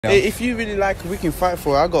Hey, if you really like it, we can fight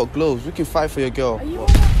for it. I got gloves. We can fight for your girl.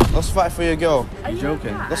 Let's fight for your girl. Are you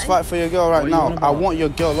joking? Let's fight for your girl right now. I want your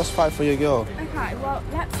girl. Let's fight for your girl. Okay, well,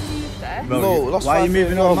 let's leave then. No, let's Why are fight you for your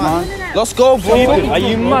moving girl, on, man? man? Let's go, bro. Are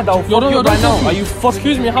you mad? I'll fuck you right now. Are you fuck?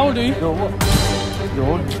 Excuse me, how old are you? Yo, what? Yo,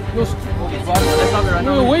 what? Let's have it right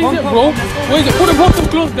now. Where is it, bro? Where is it? Put some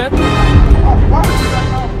clothes there.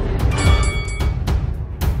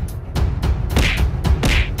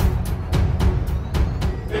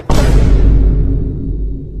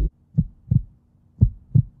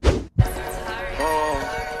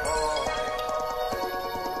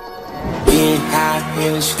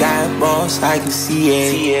 In the sky, boss, I can see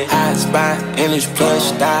it. Hot spot in this plush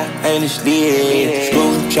style, and it's lit.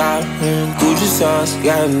 Screw chop, Gucci sauce,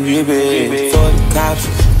 got me ribbon. For the cops,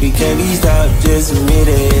 we can't be stopped, just admit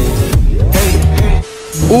it. Hey.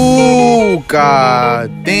 Ooh, god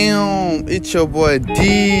damn. It's your boy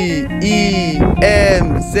DEMZ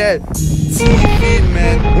TV,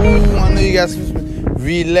 man. Ooh, I know you guys.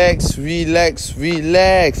 Relax.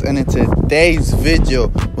 And in today's video,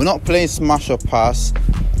 we're not playing smash or pass,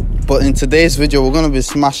 but in today's video we're gonna be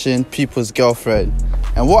smashing people's girlfriend.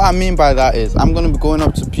 And what I mean by that is I'm gonna be going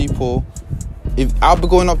up to people. I'll be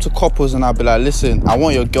going up to couples and I'll be like, listen, I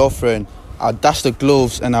want your girlfriend. I'll dash the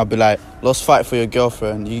gloves and I'll be like, let's fight for your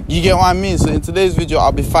girlfriend. You get what I mean? So in today's video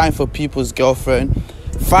I'll be fighting for people's girlfriend.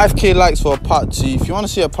 5k likes for a part 2. If you want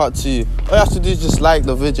to see a part 2, all you have to do is just like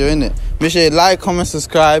the video, innit? Make sure you like, comment,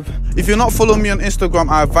 subscribe. If you're not following me on Instagram,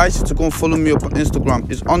 I advise you to go and follow me up on Instagram.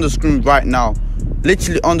 It's on the screen right now.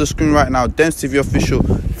 Literally on the screen right now. Dems TV official.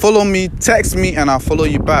 Follow me, text me, and I'll follow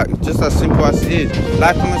you back. Just as simple as it is.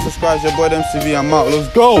 Like, comment, subscribe. It's your boy Dems TV. I'm out. Let's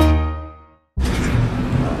go.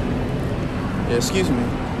 Yeah, excuse me.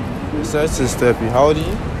 So it's just Derby. How old are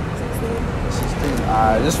you? 16.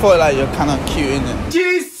 I just thought like you're kind of cute, innit?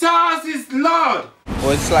 Jesus is Lord!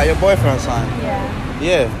 Or it's like your boyfriend or something? Yeah.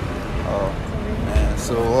 Yeah. Oh, man.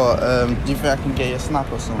 So what, do you think I can get you a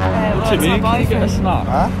snap or something? What do you mean? Can you get a snap?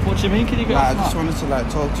 Huh? What do you mean? Can you get a Nah, I snap? just wanted to like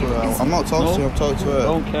talk to her. I'm not talking to her, I'm talking to her. I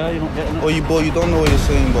don't care, you're not getting it. Or you don't know what you're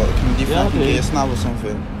saying, but do you think I can get you a snap or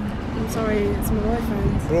something? I'm sorry, it's my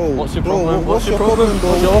boyfriend. Bro, What's your problem? What's your problem, bro?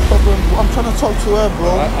 What's your problem? I'm trying to talk to her,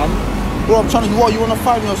 bro. Bro, I'm trying to, what, you want to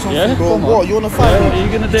fight me or something, Yeah, bro? come on. What, you want to fight me? What are you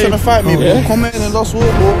going to do? Trying to fight me, bro? Yeah. Come in and let's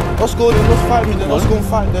walk, bro. Let's go then, let's fight me then. Let's go and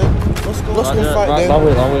fight then. Let's go and fight then.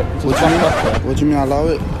 Allow it. What do you mean? What do you mean allow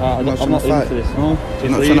it? I'm not into this, no.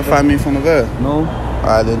 You're not trying to fight me in front of her? No.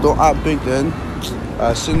 Alright then, don't act big then.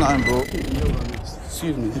 Say nothing, bro.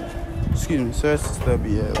 Excuse me, sir, sister,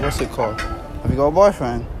 what's it called? Have you got a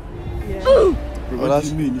boyfriend? Yeah. Bro, what do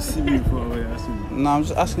you mean? You see me from away, asking me. Nah, I'm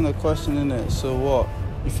just asking a question, innit? So what?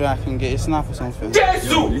 You think I can get your snap or something?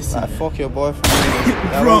 Yo, listen. Like, fuck your boyfriend.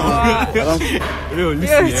 Bro, Yo,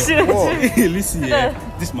 listen, yeah. What? Listen, yeah.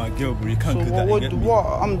 This is my girl, bro. You can't So do that. You get me?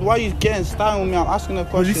 why are you getting style with me? I'm asking a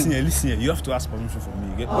Bro, question. listen, yeah. You have to ask permission from me.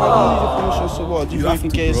 You get me? I don't need your permission, so what? Do you think I can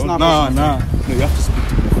get your snap or something? Nah. No, you have to speak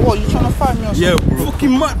to me. What, you trying to fight me or something? Yeah, bro.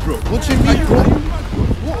 Fucking mad, bro. What do you mean, bro?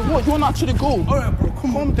 What, you want to actually go? Alright, bro.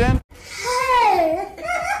 Come then.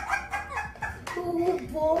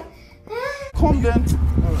 Come then.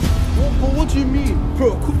 What do you mean?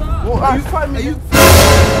 Bro, come on. Well, fight me.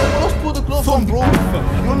 Let's put the gloves on, bro.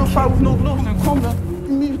 You want to fight with no gloves? Then come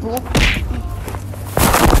then. Me, bro.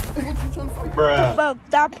 Bruh. Fuck,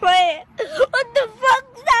 stop playing. What the fuck?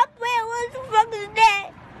 Stop playing. What the fuck is that?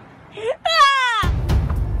 Ah!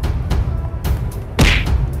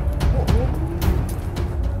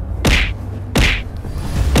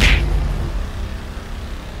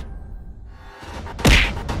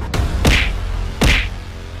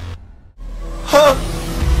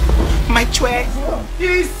 My track.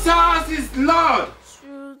 Jesus is Lord!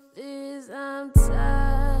 Truth is, I'm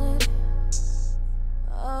tired.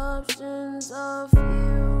 Options of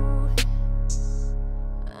you.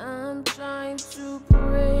 I'm trying to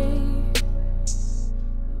pray,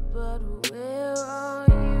 but where are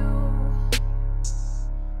you?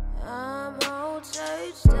 I'm all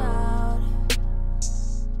changed out,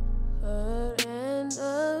 hurt and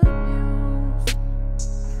abused.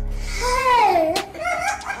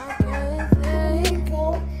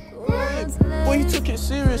 Boy, you took it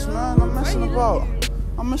serious, man. I'm messing about.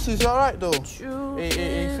 I'm messing. You alright though?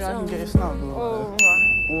 Hey, you think I can get your snap, bro?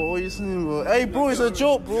 What are you saying, bro? Hey, bro, it's a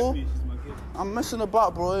joke, bro. I'm messing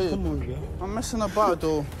about, bro. Hey. Come on, bro. I'm messing about,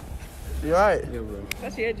 though. You alright? Yeah, bro.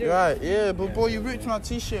 That's your joke. You alright? Yeah, but boy, you ripped my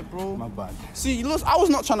t-shirt, bro. My bad. See, look, I was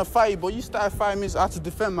not trying to fight you, but you started fighting me, so I had to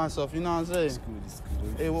defend myself. You know what I'm saying? It's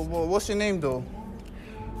good. Hey, what's your name, though?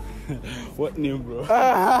 What name, bro?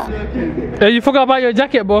 Hey, you forgot about your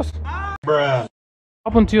jacket, boss. Bruh.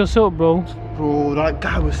 What happened to yourself, bro? Bro, that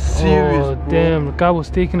guy was serious, Oh, bro. damn, the guy was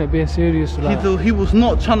taking it being serious. Like, He was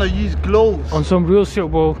not trying to use gloves. on some real shit,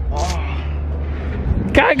 bro.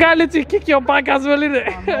 Guy literally kick your back as well, innit?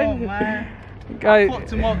 I know, man. Guy,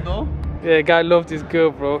 Fucked him up, though. yeah, guy loved his girl,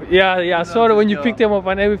 bro. Yeah, I saw it when you picked him up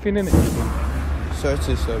and everything, innit? Sorry,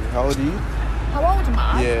 how old are you? How old am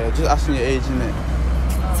I? Yeah, just asking your age, innit?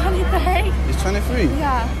 23. You're 23?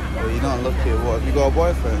 Yeah. Oh, you don't look it. What, have you got a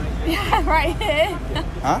boyfriend? Yeah, right here.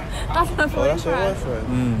 Huh? That's my boyfriend. Oh, that's your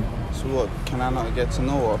boyfriend? So what, can I not get to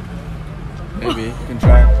know her? Maybe you can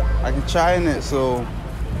try. I can try, innit? So,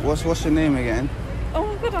 what's your name again? Oh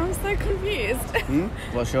my god, I'm so confused.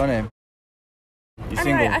 What's your name? You Anyway,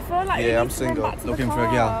 single? I feel like Yeah, you I'm need to run single. back to Looking the for a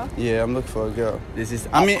car. girl? Yeah, I'm looking for a girl. This is.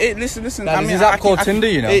 I mean, hey, listen. That I is mean, that I called can- Tinder,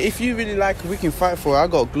 you know? Hey, if you really like her, we can fight for her. I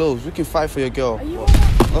got gloves. We can fight for your girl. Are you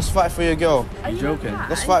Let's fight for your girl. Are you joking? okay?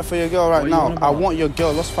 Let's fight for your girl right What are you now. on I about? want your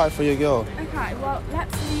girl. Let's fight for your girl. Okay, well,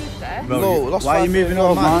 let's leave this. Bro, No, let's why are fight you for your moving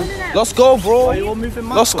girl, on, man? No. Let's go, bro. Why are you all moving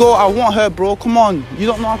mad Let's for? go. I want her, bro. Come on. You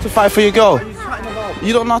don't know how to fight for your girl. What are you chatting about?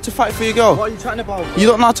 You don't know how to fight for your girl. What are you chatting about? You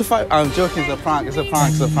don't know how to fight. I'm joking. It's a prank. It's a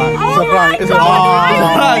prank. It's a prank. It's a Oh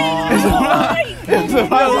prank. my It's a prank. It's a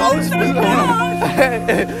prank. It's a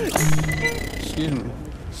prank. Excuse me.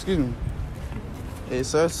 Excuse me. Hey,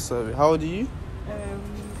 sir. How old are you?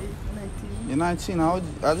 19. You're 19. How old?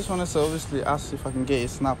 I just wanted to obviously ask if I can get your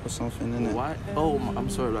snap or something, innit? Why? Oh, I'm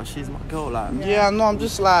sorry, like she's my girl, like. Yeah, no, I'm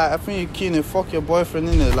just like, I think you're keen and fuck your boyfriend,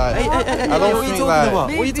 innit? Like, Hey, I don't what are you think talking like. about?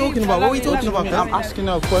 What are you talking about? What are you talking about? I'm asking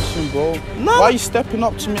her a question, bro. No. Why are you stepping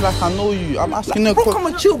up to me like I know you? I'm asking her a Bro, question.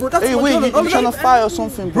 come on, chill, bro. That's Hey, my wait, girl. you trying to fight or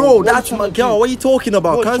something, bro? Bro, What you that's tryna my do? girl. What are you talking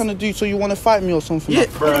about, What are you cuz? trying to do? So you want to fight me or something? Yeah,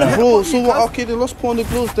 bro. So what? Okay, then let's put on the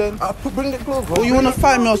gloves then. Bring the gloves, bro. Bro, you want to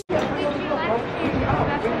fight me or?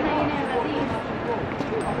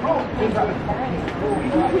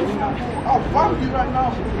 I'll fight you right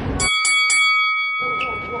now.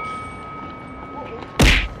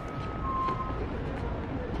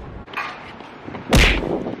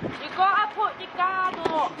 You gotta put the guard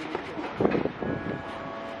up.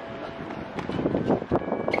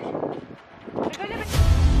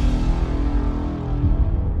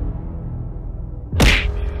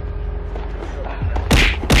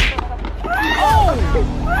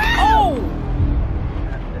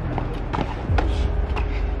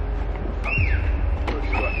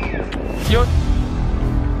 Yo.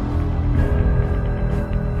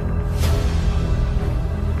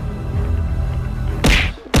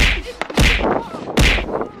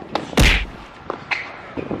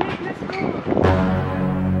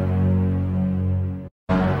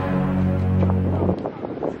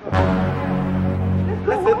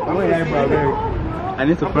 I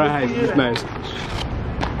need to prioritize this man.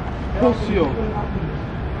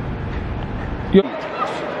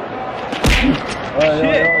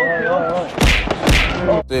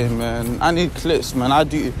 Hey, man, I need clips, man. I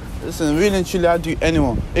do. Listen, really and truly, I do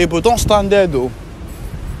anyone. Hey, bro, don't stand there though.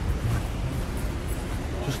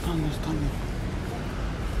 Just stand there, stand there.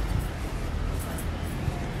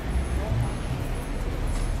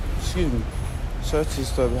 Excuse me. Sorry,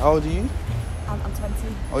 stop. How old are you? I'm 20.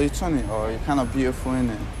 Oh, you're 20? Oh, you're kind of beautiful,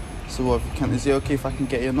 innit? So what, is it okay if I can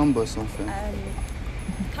get your number or something?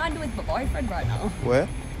 Kind of with my boyfriend right now. Where?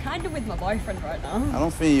 Kind of with my boyfriend right now. I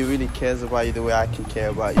don't think he really cares about you the way I can care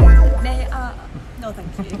about you. innit? No,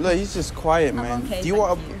 thank you. Look, he's just quiet, man. okay, Do you thank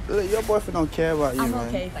want you. Look, your boyfriend don't care about you, I'm man.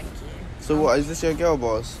 okay, thank you. So what, is this your girl,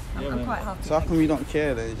 boss? I'm quite happy. So how come you don't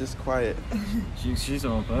care then? You're just quiet. She's her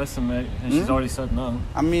own person, mate, and she's already said no.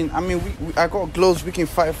 I mean, I got gloves. We can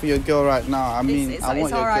fight for your girl right now. I mean, it's I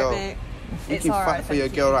want your alright, girl. mate. We It's can alright, fight for your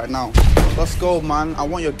thank girl you. right now. Let's go, man. I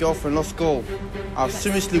want your girlfriend. Let's go. I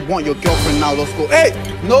seriously want your girlfriend now. Let's go. Hey,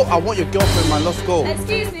 no, I want your girlfriend, man. Let's go.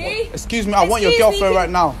 Excuse me. Excuse me, I want your Excuse me, girlfriend can- right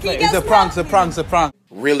now. can you It's get a some prank. help? It's a prank. It's a prank.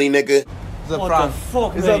 Really, nigga? It's a What prank. the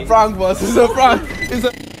fuck, It's mate? a prank, boss. It's a prank. It's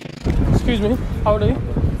a. Excuse me. How old are you?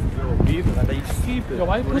 Are you stupid? Yo,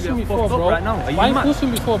 why are you pushing me for, fucked up bro? right now? Are you Why are you mad?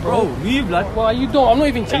 pushing me for, bro? Bro, move, like. Well, you don't. I'm not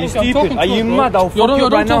even Are chatting you to you. I'm stupid? talking Are to you bro. mad? I'll Yo, fuck don't- you yo,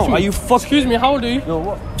 don't right now. touch me. Are you fuck? Excuse me. How old are you? Yo,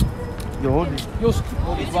 what? Yo, hold it. Yo,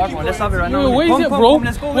 Let's have it right now. where is Come, it, come, bro? come,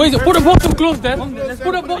 let's go. Where is it? Put the box in close then. let's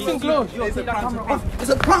Put go. the box in close. Yo, take that camera off. It's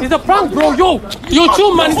a prank. It's a prank, bro. Yo,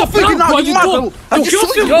 chill, man. It's a prank, bro. You dumb. Yo,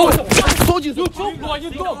 chill, bro. I told you. You chill, bro.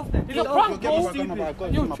 You dumb. It's a prank, bro.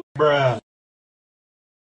 You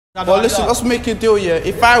Well, listen, let's make a deal, yeah.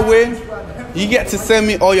 If I win, you get to send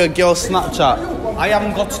me all your girls' Snapchat. I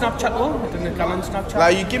haven't got Snapchat though. I didn't come on Snapchat.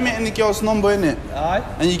 Like, you give me any girl's number, innit? Aye.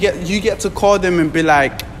 And you get to call them and be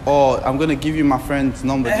like, or I'm gonna give you my friend's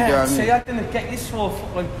number. Do you get what I mean? See, I didn't get this for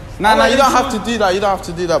fucking. Nah, you don't have to do that. You don't have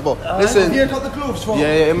to do that. But listen, You got the gloves for?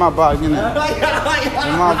 yeah, in my bag, innit?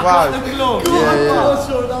 In my bag.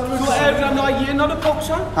 I'm not a year, not a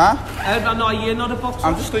boxer. Huh? I'm not a year, not a boxer.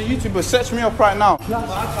 I'm just a YouTuber. Search me up right now.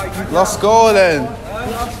 Let's go then.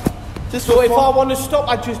 Just So if I want to stop,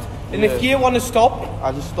 I just. And if you want to stop,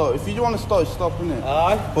 I just stop. If you want to stop, stop, innit?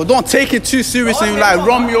 aye. But don't take it too serious and like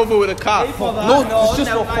run me over with a car. No, it's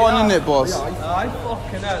just for fun, innit, boss? Aye,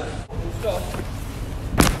 fucking hell. Stop.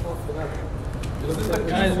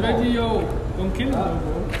 Guys, ready, yo. Don't kill him,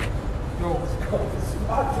 bro. No.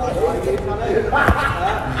 I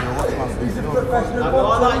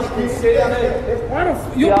know that you can see it. Why the f...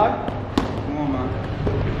 You... Come on, man.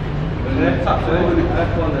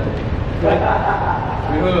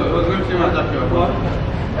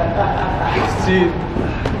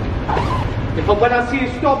 If I'm gonna see you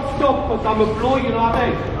stop, because I'm a blow, you know what I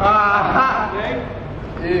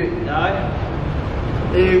mean?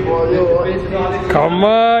 Hey, boy, yo. Come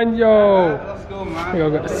on, yo. Let's go, man. Yo,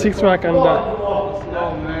 got the 6-pack and that. Let's go,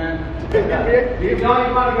 man. Hey,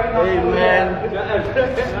 man.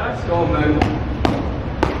 Let's go, man.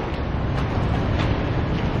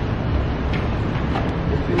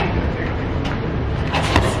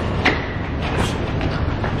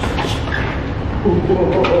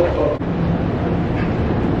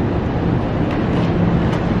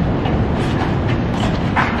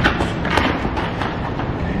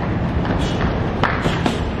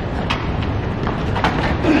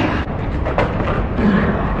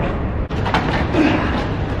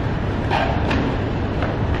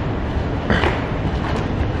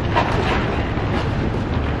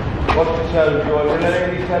 What's the challenge, Joy? We're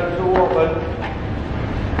letting these challenges go open.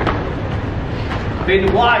 Been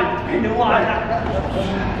wide.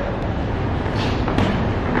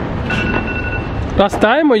 Last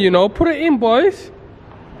time, you know, put it in, boys.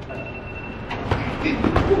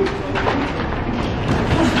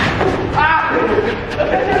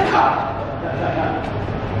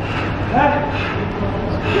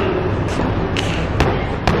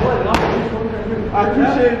 I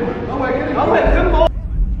appreciate it. Come on.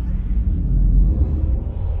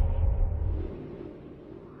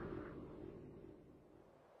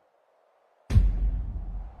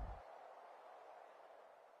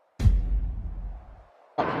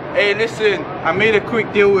 Hey, listen, I made a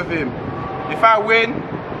quick deal with him. If I win,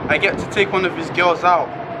 I get to take one of his girls out.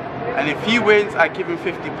 And if he wins, I give him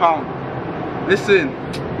 £50. Listen,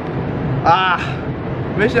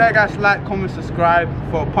 make sure you guys like, comment, subscribe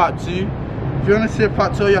for part 2. If you want to see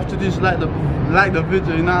part 2, all you have to do is like the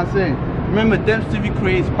video, you know what I'm saying? Remember, Dems TV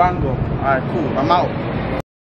creates banger. Alright, cool, I'm out.